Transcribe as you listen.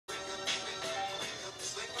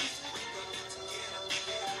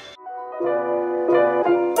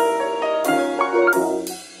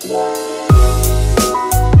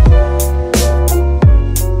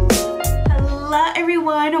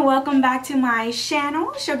back to my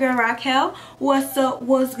channel. It's your girl Raquel. What's up,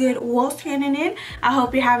 what's good, what's happening? I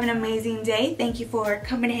hope you're having an amazing day. Thank you for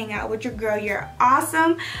coming to hang out with your girl. You're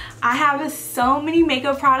awesome. I have so many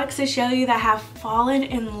makeup products to show you that I have fallen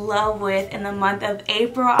in love with in the month of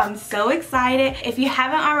April. I'm so excited. If you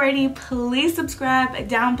haven't already, please subscribe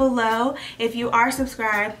down below. If you are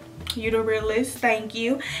subscribed, you the realist, thank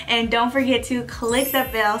you. And don't forget to click the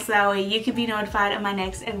bell so that way you can be notified of my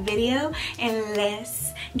next video. And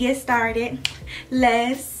let's get started.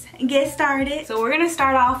 So we're gonna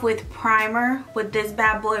start off with primer with this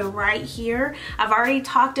bad boy right here. I've already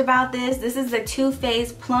talked about this. This is the Too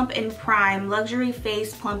Faced Plump and Prime Luxury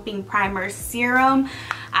Face Plumping Primer Serum.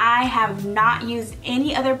 I have not used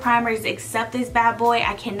any other primers except this bad boy.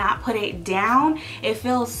 I cannot put it down. It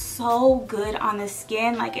feels so good on the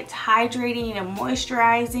skin, like it's hydrating and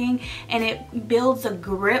moisturizing, and it builds a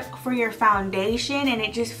grip for your foundation, and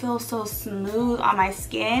it just feels so smooth on my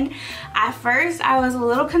skin. At first I was a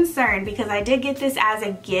little concerned because I did get this as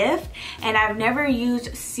a gift, and I've never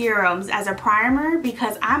used serums as a primer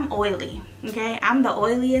because I'm oily. Okay, I'm the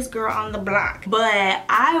oiliest girl on the block, but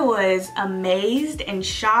I was amazed and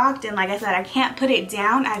shocked, and like I said, I can't put it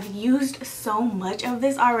down. I've used so much of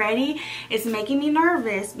this already. It's making me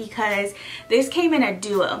nervous because this came in a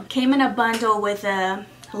duo, came in a bundle with a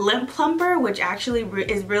lip plumper, which actually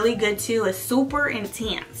is really good too. It's super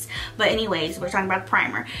intense. But anyways, we're talking about the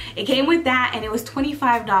primer. It came with that, and it was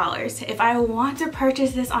 $25. If I want to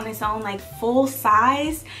purchase this on its own, like full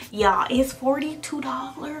size, y'all, it's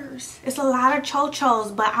 $42. It's a lot of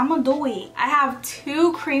chochos, but I'm gonna do it. I have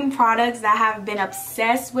two cream products that I have been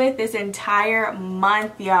obsessed with this entire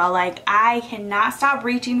month, y'all. Like, I cannot stop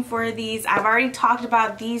reaching for these. I've already talked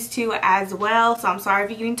about these two as well, so I'm sorry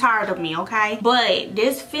if you're getting tired of me, okay? But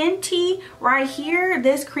this FENTY right here,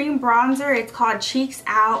 this cream bronzer, it's called Cheeks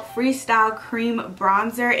Out Freestyle Cream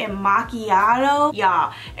Bronzer in Macchiato.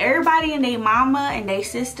 Y'all, everybody and their mama and their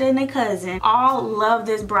sister and their cousin all love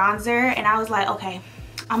this bronzer, and I was like, okay,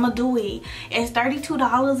 I'm gonna do it. It's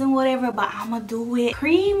 $32 and whatever, but I'm gonna do it.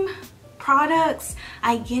 Cream products,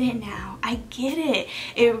 I get it now. I get it.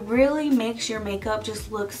 It really makes your makeup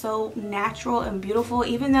just look so natural and beautiful,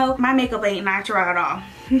 even though my makeup ain't natural at all,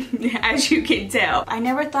 as you can tell. I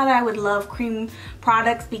never thought I would love cream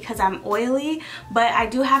products because I'm oily, but I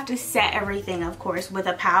do have to set everything, of course, with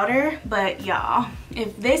a powder. But y'all,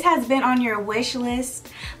 if this has been on your wish list,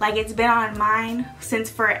 like it's been on mine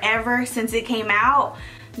since forever, since it came out,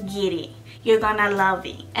 get it. You're gonna love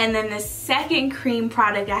it. And then the second cream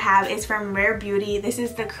product I have is from Raquelbbeauty. This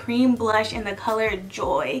is the cream blush in the color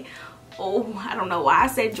Joy. Oh, I don't know why I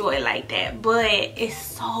said Joy like that, but it's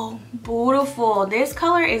so beautiful. This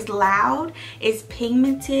color is loud, it's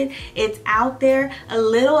pigmented, it's out there. A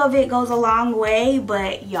little of it goes a long way,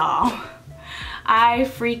 but y'all, I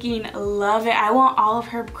freaking love it. I want all of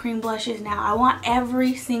her cream blushes now. I want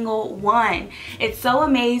every single one. It's so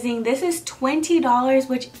amazing. This is $20,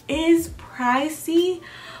 which is pricey,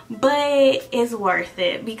 but it's worth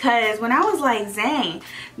it because when I was like, Zane,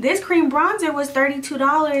 this cream bronzer was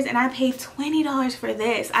 $32 and I paid $20 for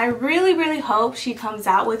this. I really hope she comes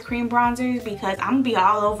out with cream bronzers because I'm gonna be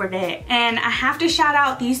all over that. And I have to shout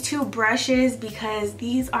out these two brushes because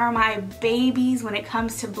these are my babies when it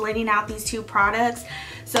comes to blending out these two products.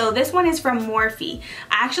 So this one is from Morphe.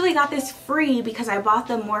 I actually got this free because I bought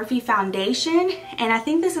the Morphe foundation, and I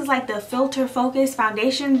think this is like the Filter Focus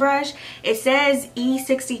foundation brush. It says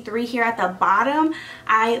E63 here at the bottom.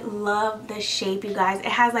 I love the shape, you guys. It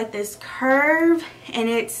has like this curve, and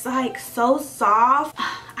it's like so soft.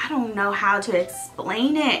 I don't know how to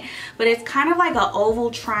explain it, but it's kind of like an oval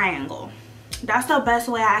triangle. That's the best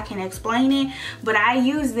way I can explain it. But I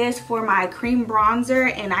use this for my cream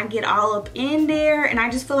bronzer, and I get all up in there, and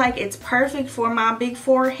I just feel like it's perfect for my big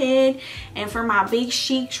forehead and for my big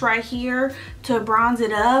cheeks right here to bronze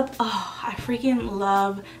it up. Oh, I freaking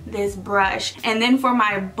love this brush. And then for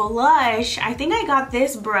my blush, I think I got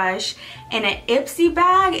this brush in an Ipsy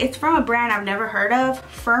bag. It's from a brand I've never heard of,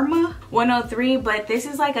 Firma 103, but this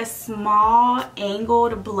is like a small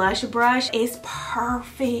angled blush brush. It's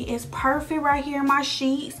perfect. It's perfect right here in my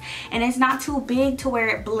cheeks, and it's not too big to where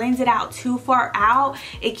it blends it out too far out.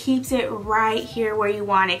 It keeps it right here where you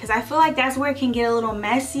want it, because I feel like that's where it can get a little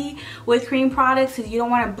messy with cream products, because you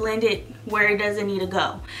don't want to blend it where it doesn't need to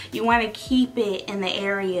go. You want to keep it in the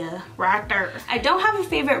area right there. I don't have a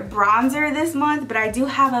favorite bronzer this month, but I do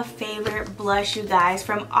have a favorite favorite blush, you guys,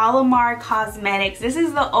 from Alamar Cosmetics. This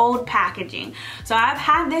is the old packaging. So I've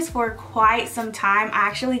had this for quite some time. I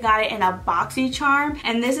actually got it in a boxy charm,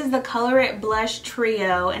 and this is the Colorete Blush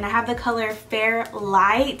Trio, and I have the color Fair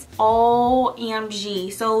Light.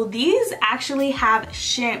 OMG. So these actually have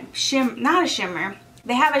not a shimmer.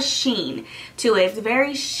 They have a sheen to it. It's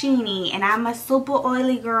very sheeny, and I'm a super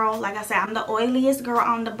oily girl. Like I said, I'm the oiliest girl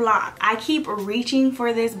on the block. I keep reaching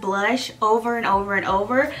for this blush over and over and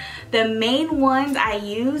over. The main ones I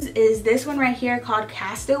use is this one right here called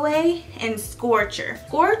Castaway and Scorcher.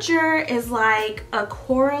 Scorcher is like a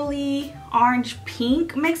corally orange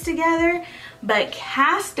pink mixed together, but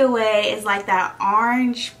Castaway is like that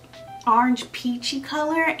orange peachy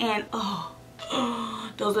color, and oh,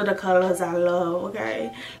 those are the colors I love,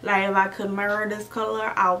 okay? Like, if I could mirror this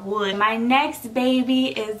color, I would. My next baby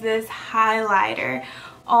is this highlighter.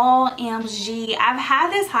 OMG. I've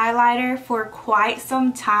had this highlighter for quite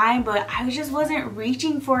some time, but I just wasn't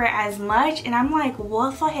reaching for it as much, and I'm like,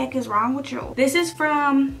 what the heck is wrong with you? This is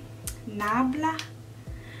from NABLA?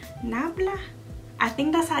 I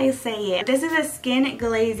think that's how you say it. This is a Skin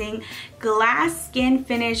Glazing Glass Skin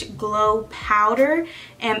Finish Glow Powder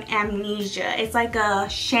and Amnesia. It's like a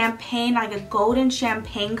champagne, like a golden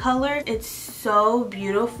champagne color. It's so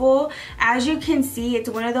beautiful. As you can see, it's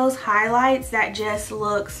one of those highlights that just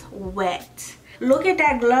looks wet. Look at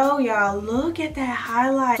that glow, y'all. Look at that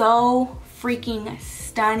highlight. So freaking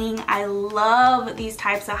stunning. I love these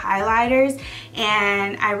types of highlighters,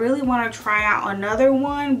 and I really want to try out another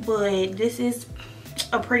one, but this is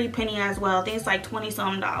a pretty penny as well. I think it's like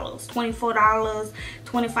 $20-some, $24,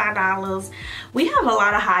 $25. We have a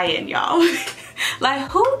lot of high-end, y'all. Like,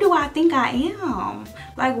 who do I think I am?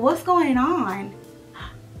 Like, what's going on?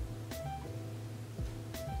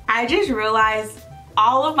 I just realized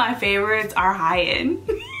all of my favorites are high-end.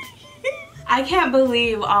 I can't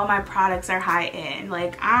believe all my products are high-end.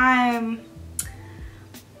 Like,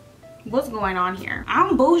 what's going on here?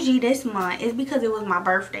 I'm bougie this month. It's because it was my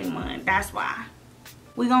birthday month. That's why.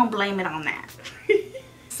 We're gonna blame it on that.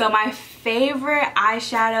 So my favorite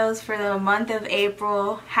eyeshadows for the month of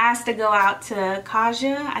April has to go out to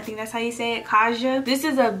Kaja. I think that's how you say it, Kaja. This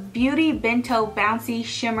is a Beauty Bento Bouncy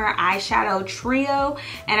Shimmer Eyeshadow Trio,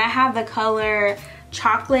 and I have the color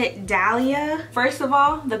Chocolate Dahlia. First of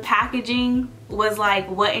all, the packaging was like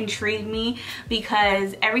what intrigued me,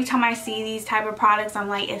 because every time I see these type of products, I'm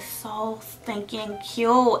like, it's so stinking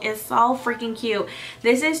cute. It's so freaking cute.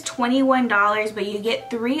 This is $21, but you get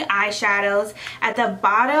 3 eyeshadows. At the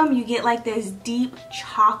bottom, you get like this deep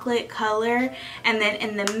chocolate color, and then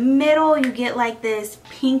in the middle, you get like this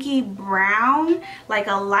pinky brown, like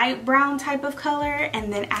a light brown type of color,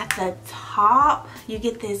 and then at the top, you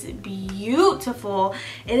get this beautiful,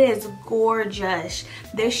 it is gorgeous.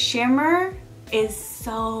 This shimmer is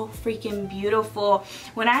so freaking beautiful.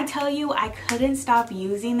 When I tell you I couldn't stop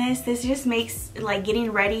using this just makes like getting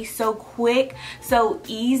ready so quick, so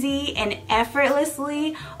easy and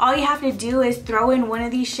effortlessly. All you have to do is throw in one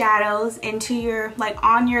of these shadows into your, like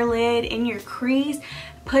on your lid, in your crease,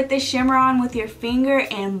 put the shimmer on with your finger,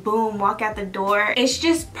 and boom, walk out the door. It's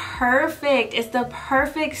just perfect. It's the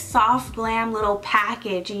perfect soft glam little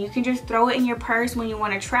package, and you can just throw it in your purse when you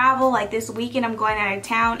want to travel. Like this weekend I'm going out of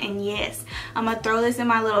town, and yes, I'm gonna throw this in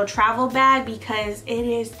my little travel bag because it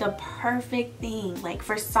is the perfect thing, like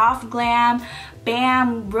for soft glam.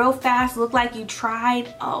 Bam, real fast, look like you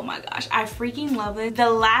tried. Oh my gosh, I freaking love it. The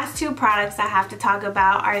last 2 products I have to talk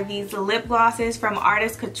about are these lip glosses from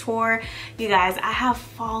Artist Couture. You guys, I have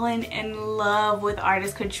fallen in love with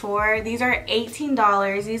Artist Couture. These are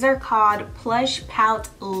 $18. These are called Plush Pout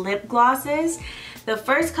lip glosses. The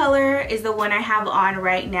first color is the one I have on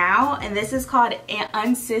right now, and this is called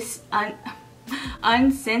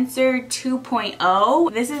Uncensored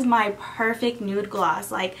 2.0. This is my perfect nude gloss.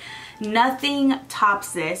 Like, nothing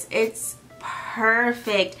tops this. It's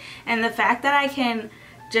perfect, and the fact that I can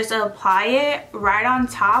just apply it right on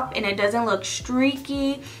top and it doesn't look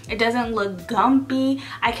streaky, it doesn't look gumpy.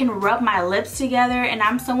 I can rub my lips together, and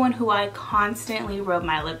I'm someone who I constantly rub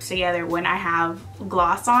my lips together when I have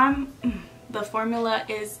gloss on. The formula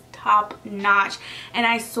is top notch, and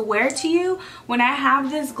I swear to you, when I have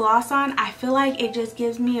this gloss on, I feel like it just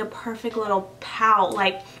gives me a perfect little pout.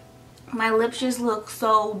 Like, my lips just look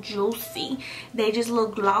so juicy. They just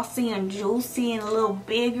look glossy and juicy and a little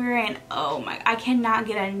bigger, and oh my, I cannot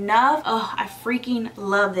get enough. Oh, I freaking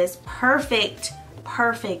love this. Perfect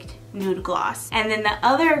nude gloss. And then the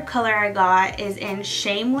other color I got is in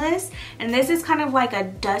Shameless, and this is kind of like a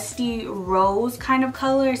dusty rose kind of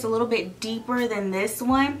color. It's a little bit deeper than this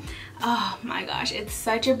one. Oh my gosh, it's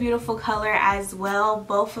such a beautiful color as well.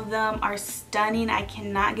 Both of them are stunning. I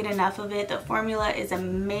cannot get enough of it. The formula is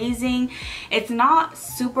amazing. It's not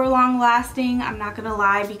super long lasting, I'm not gonna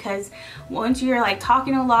lie, because once you're like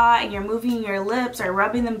talking a lot and you're moving your lips or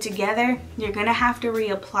rubbing them together, you're gonna have to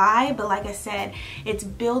reapply. But like I said, it's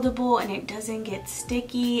buildable and it doesn't get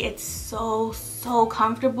sticky. It's so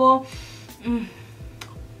comfortable.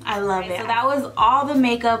 I love it. So that was all the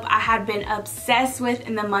makeup I had been obsessed with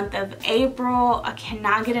in the month of April. I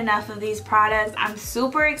cannot get enough of these products. I'm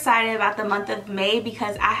super excited about the month of May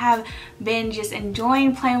because I have been just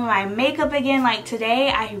enjoying playing with my makeup again. Like today,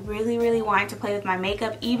 I really wanted to play with my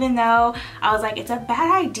makeup, even though I was like, it's a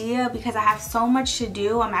bad idea because I have so much to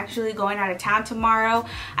do. I'm actually going out of town tomorrow.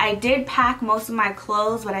 I did pack most of my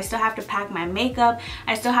clothes, but I still have to pack my makeup.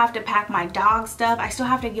 I still have to pack my dog stuff. I still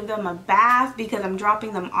have to give them a bath because I'm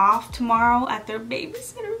dropping them off tomorrow at their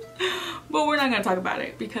babysitters. But we're not gonna talk about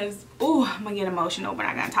it because I'm gonna get emotional. We're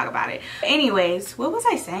not gonna talk about it. Anyways, what was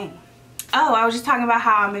I saying? Oh, I was just talking about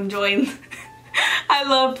how I'm enjoying I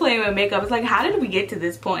love playing with makeup. It's like, how did we get to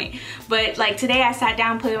this point? But like today I sat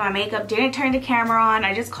down, put my makeup, didn't turn the camera on.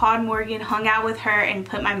 I just called Morgan, hung out with her, and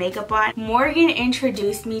put my makeup on. Morgan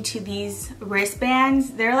introduced me to these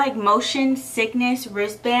wristbands. They're like motion sickness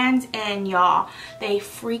wristbands, and y'all, they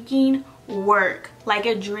freaking work like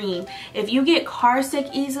a dream. If you get car sick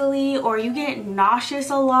easily, or you get nauseous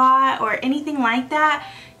a lot, or anything like that,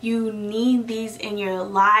 you need these in your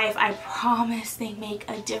life. I promise they make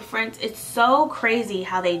a difference. It's so crazy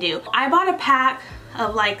how they do. I bought a pack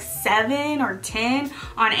of like 7 or 10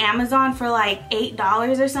 on Amazon for like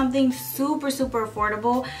 $8 or something. Super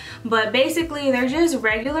affordable. But basically they're just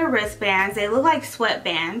regular wristbands. They look like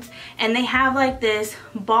sweatbands, and they have like this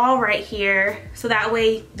ball right here, so that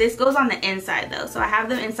way this goes on the inside though. So I have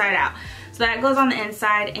them inside out, so that goes on the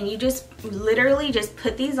inside, and you just literally just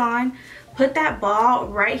put these on, put that ball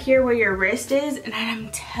right here where your wrist is, and I'm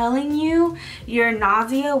telling you, your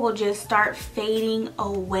nausea will just start fading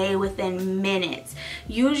away within minutes.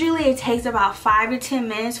 Usually it takes about 5 to 10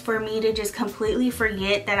 minutes for me to just completely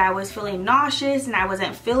forget that I was feeling nauseous and I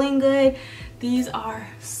wasn't feeling good. These are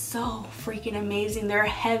so freaking amazing. They're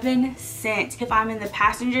heaven sent. If I'm in the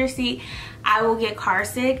passenger seat, I will get car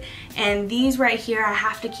sick, and these right here, I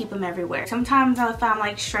have to keep them everywhere. Sometimes if I'm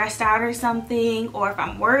like stressed out or something, or if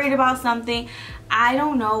I'm worried about something, I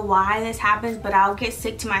don't know why this happens, but I'll get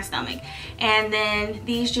sick to my stomach. And then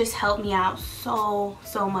these just help me out so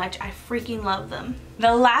much. I freaking love them.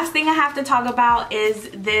 The last thing I have to talk about is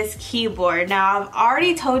this keyboard. Now, I've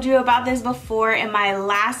already told you about this before in my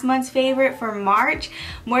last month's favorite for March.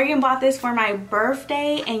 Morgan bought this for my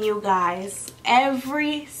birthday, and you guys,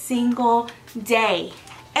 every single day,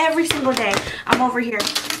 I'm over here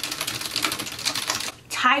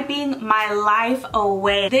typing my life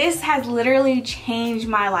away. This has literally changed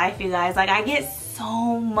my life, you guys. Like, I get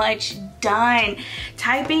so much done.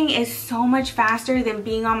 Typing is so much faster than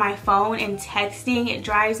being on my phone and texting. It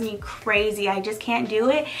drives me crazy. I just can't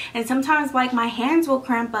do it. And sometimes like my hands will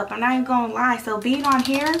cramp up. I'm not even gonna lie. So being on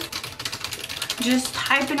here, just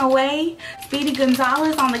typing away, Speedy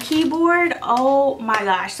Gonzalez on the keyboard, oh my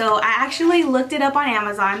gosh. So I actually looked it up on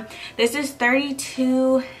Amazon. This is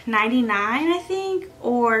 $32.99 I think,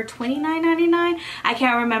 or $29.99, I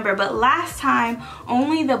can't remember, but last time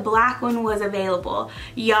only the black one was available.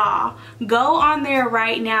 Y'all, go on there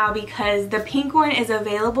right now because the pink one is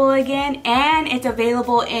available again, and it's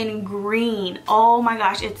available in green. Oh my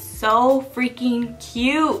gosh, it's so freaking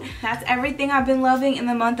cute. That's everything I've been loving in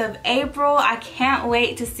the month of April. I can't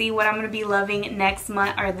wait to see what I'm gonna be loving next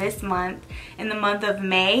month, or this month, in the month of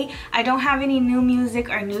May. I don't have any new music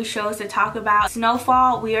or new shows to talk about.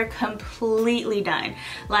 Snowfall, we are completely done.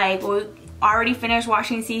 Like, we already finished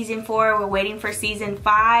watching season 4. We're waiting for season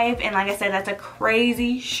 5, and like I said, that's a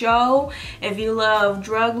crazy show. If you love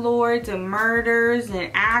drug lords and murders and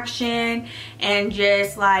action, and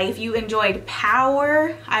just like if you enjoyed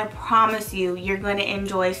Power, I promise you, you're gonna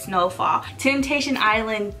enjoy Snowfall. Temptation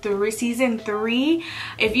Island season 3.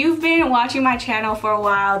 If you've been watching my channel for a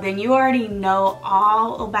while, then you already know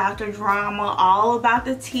all about the drama, all about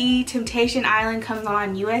the tea. Temptation Island comes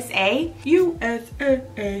on USA.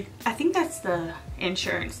 I think that's that's the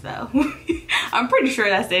insurance though. I'm pretty sure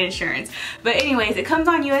that's the insurance. But anyways, it comes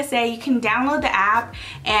on USA. You can download the app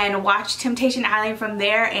and watch Temptation Island from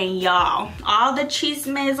there. And y'all, all the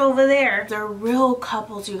chismes over there, they're real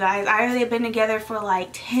couples, you guys. Either they've been together for like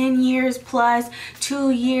 10 years plus,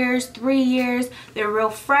 2 years, 3 years. They're real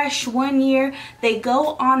fresh 1 year. They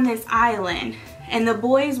go on this island and the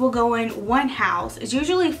boys will go in one house. It's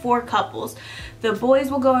usually 4 couples. The boys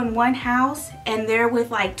will go in one house and they're with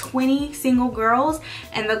like 20 single girls,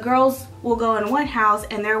 and the girls will go in one house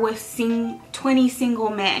and they're with 20 single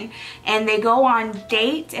men. And they go on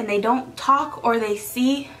dates and they don't talk or they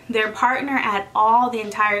see their partner at all the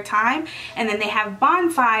entire time. And then they have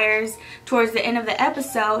bonfires towards the end of the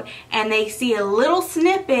episode and they see a little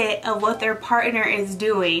snippet of what their partner is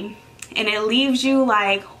doing. And it leaves you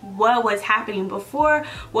like, what was happening before?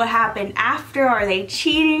 What happened after? Are they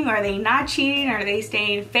cheating? Are they not cheating? Are they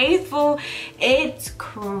staying faithful? It's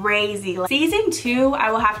crazy. Season 2,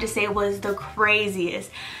 I will have to say, was the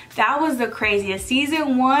craziest. That was the craziest.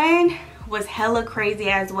 Season 1 was hella crazy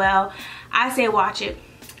as well. I say watch it.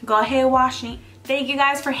 Go ahead, watch it. Thank you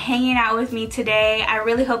guys for hanging out with me today. I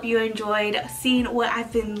really hope you enjoyed seeing what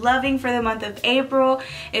I've been loving for the month of April.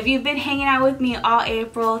 If you've been hanging out with me all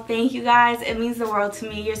April, thank you guys. It means the world to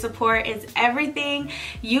me. Your support is everything.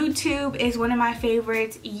 YouTube is one of my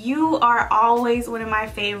favorites. You are always one of my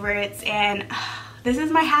favorites, and this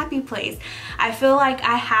is my happy place. I feel like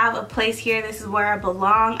I have a place here. This is where I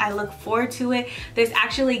belong. I look forward to it. This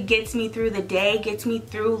actually gets me through the day, gets me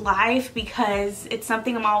through life, because it's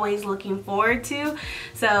something I'm always looking forward to.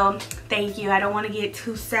 So thank you. I don't want to get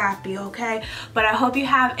too sappy, okay? But I hope you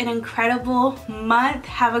have an incredible month.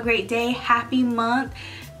 Have a great day. Happy month.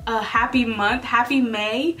 Happy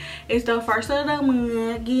May. It's the first of the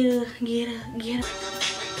month. Get it.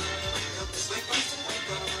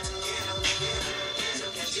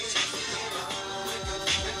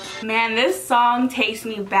 Man, this song takes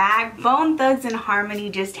me back. Bone Thugs and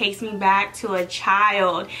Harmony just takes me back to a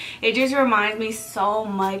child. It just reminds me so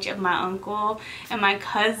much of my uncle and my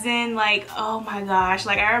cousin. Like, oh my gosh.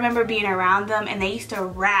 Like, I remember being around them and they used to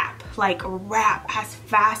rap as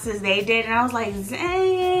fast as they did. And I was like,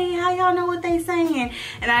 dang, how y'all know what they saying?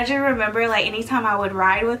 And I just remember, like, anytime I would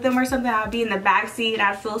ride with them or something, I'd be in the back seat and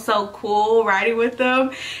I'd feel so cool riding with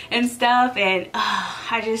them and stuff. And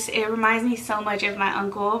it reminds me so much of my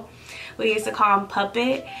uncle. We used to call him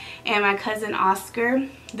Puppet, and my cousin Oscar.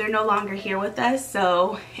 They're no longer here with us,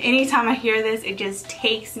 so anytime I hear this, it just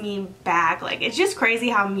takes me back. Like, it's just crazy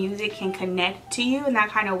how music can connect to you in that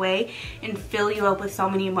kind of way and fill you up with so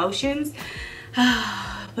many emotions.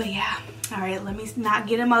 But yeah, all right, let me not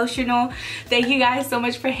get emotional. Thank you guys so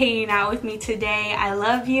much for hanging out with me today. I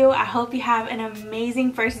love you. I hope you have an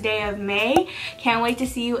amazing first day of May. Can't wait to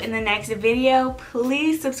see you in the next video.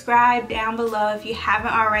 Please subscribe down below if you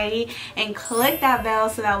haven't already, and click that bell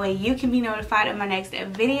so that way you can be notified of my next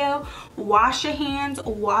video. Wash your hands,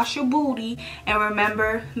 wash your booty, and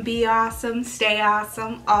remember, be awesome, stay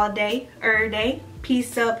awesome all day, every day.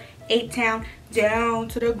 Peace up, 8-Town, down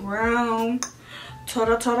to the ground. To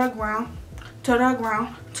the ground, to the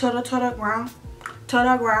ground, to the ground, to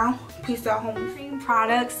the ground. Peace out, homie.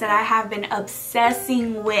 Products that I have been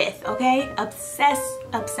obsessing with, okay?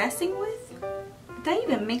 Obsessing with? Did that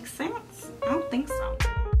even make sense? I don't think so.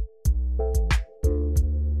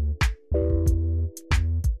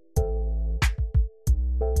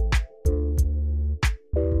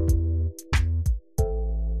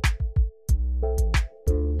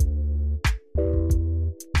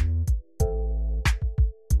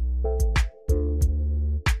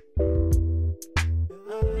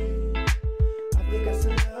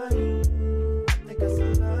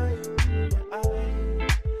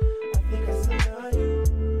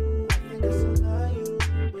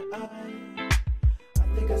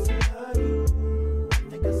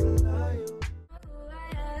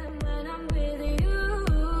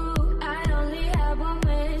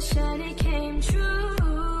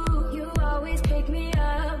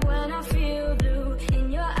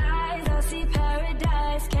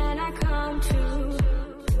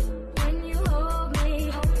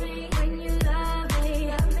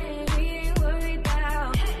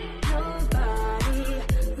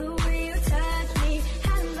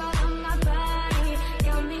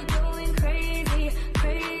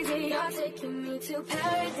 Taking me to